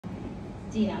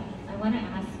Diaa, I want to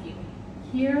ask you,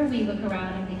 here we look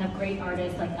around and we have great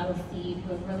artists like LC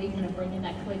who have really kind of bring in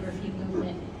that calligraphy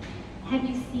movement. Have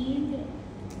you seen,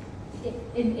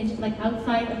 like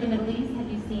outside of the Middle East,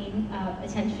 have you seen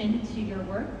attention to your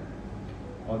work?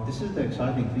 Well, this is the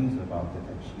exciting things about it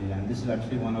actually, and this is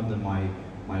actually one of my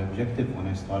objective when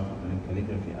I started doing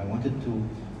calligraphy. I wanted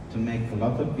to make a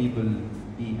lot of people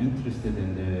be interested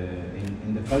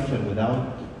in the culture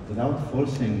without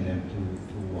forcing them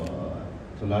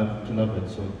to love it.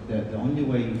 So the only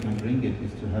way you can bring it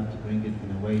is to have to bring it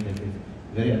in a way that is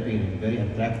very appealing, very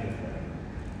attractive.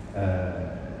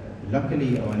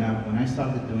 Luckily, when I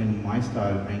started doing my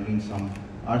style, bringing some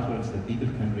artworks that people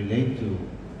can relate to,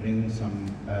 bringing some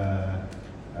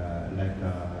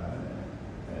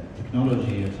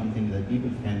technology or something that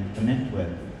people can connect with,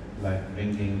 like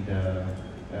bringing the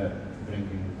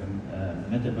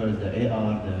metaverse, the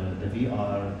AR, the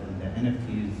VR, the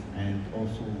NFTs, and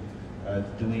also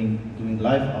doing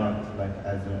live art like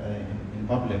in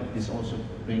public. This also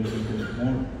brings people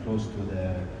more close to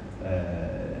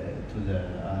the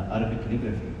Arabic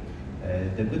calligraphy.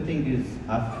 The good thing is,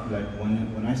 after, like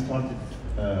when I started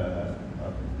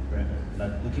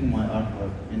like putting my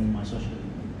artwork in my social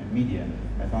media,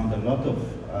 I found a lot of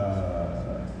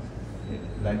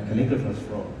like calligraphers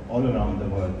from all around the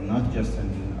world, not just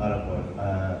in Arab world,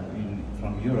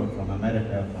 from Europe, from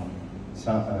America, from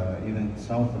even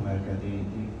South America.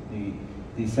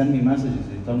 They send me messages.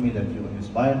 They told me that you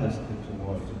inspired us to do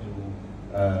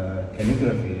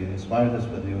calligraphy. You inspired us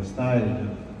with your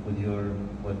style, with your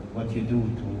what you do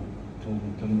to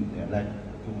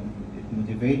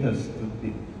motivate us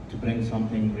to bring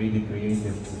something really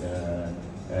creative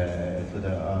to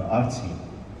the art scene.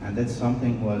 And that's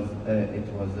something it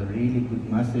was a really good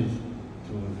message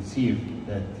to receive,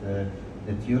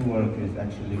 that your work is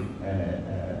actually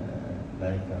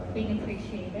being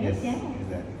appreciated. Yes, yeah.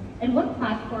 Exactly. And what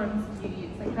platforms do you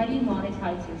use? Like, how do you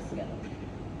monetize your skill?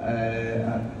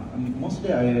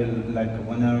 Mostly, I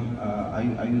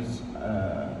use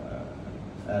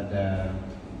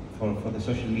for the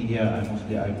social media.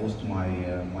 I post my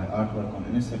artwork on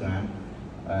Instagram.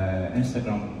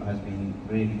 Instagram has been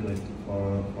really good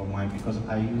for because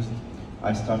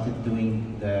I started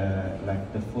doing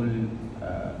the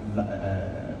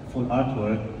full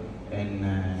artwork in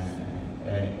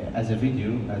as a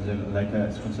video,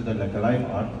 it's considered like a live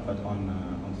art, but on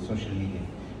social media.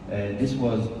 This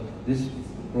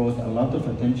brought a lot of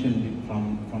attention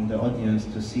from the audience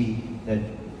to see that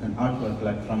an artwork,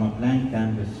 like from a blank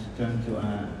canvas, turned to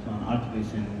an art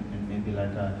piece in maybe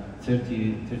like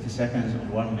 30 seconds or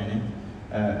 1 minute.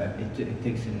 It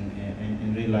takes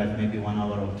in real life maybe 1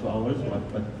 hour or 2 hours,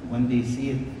 but when they see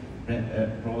it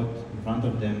brought in front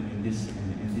of them in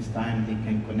this time, they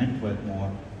can connect with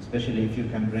more, especially if you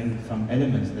can bring some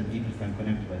elements that people can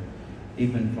connect with,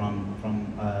 even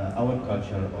from our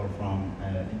culture or from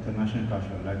international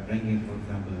culture, like bringing, for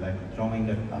example, like drawing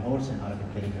a horse in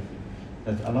Arabic calligraphy.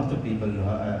 That a lot of people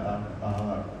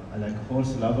are like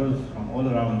horse lovers from all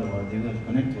around the world. They will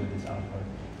connect with this artwork.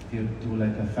 If you do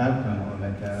like a falcon or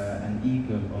like an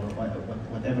eagle or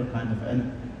whatever kind of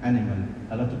animal,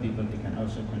 a lot of people they can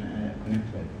also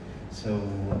connect with. So,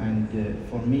 and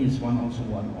for me, it's one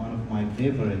of my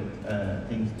favorite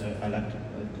things that I like to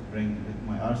bring with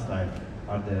my art style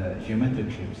are the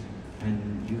geometric shapes.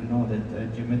 And you know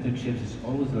that geometric shapes is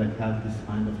always like have this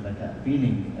kind of like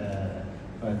appealing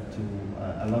to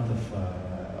a lot of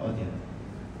audience.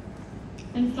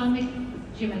 And Islamic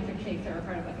geometric shapes are a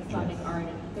part of like Islamic art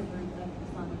and the root of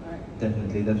Islamic art.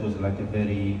 Definitely, that was like a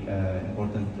very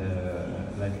important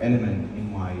like element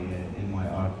in my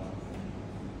art.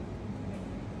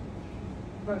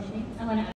 Roshni, I want to